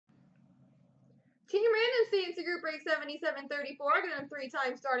Team Random C&C Group break 7734. Get them 3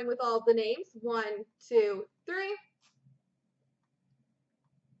 times starting with all of the names. 1, 2, 3.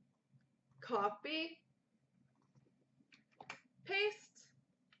 Copy. Paste.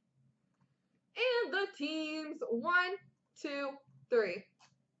 And the teams. 1, 2, 3.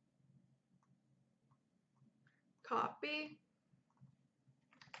 Copy.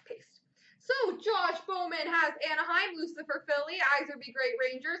 Paste. So Josh Bowman has Anaheim, Lucifer Philly, Iserby Great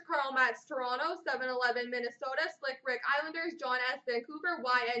Rangers, Carl Matz Toronto, 7-11 Minnesota, Slick Rick Islanders, John S Vancouver,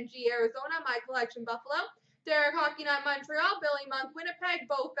 YNG Arizona, My Collection Buffalo, Derek Hockey Nut Montreal, Billy Monk Winnipeg,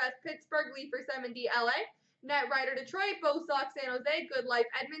 Bo Fest Pittsburgh, Lee for 70 LA, Net Rider Detroit, Bo Sox San Jose, Good Life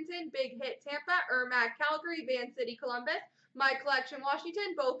Edmonton, Big Hit Tampa, Ermac Calgary, Van City Columbus, My Collection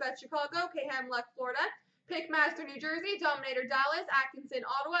Washington, Bo Fest Chicago, K-Ham Luck Florida, Pickmaster New Jersey, Dominator Dallas, Atkinson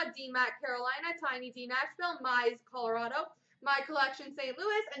Ottawa, D-Mac Carolina, Tiny D Nashville, Mize Colorado, My Collection St.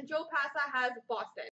 Louis, and Joe Passa has Boston.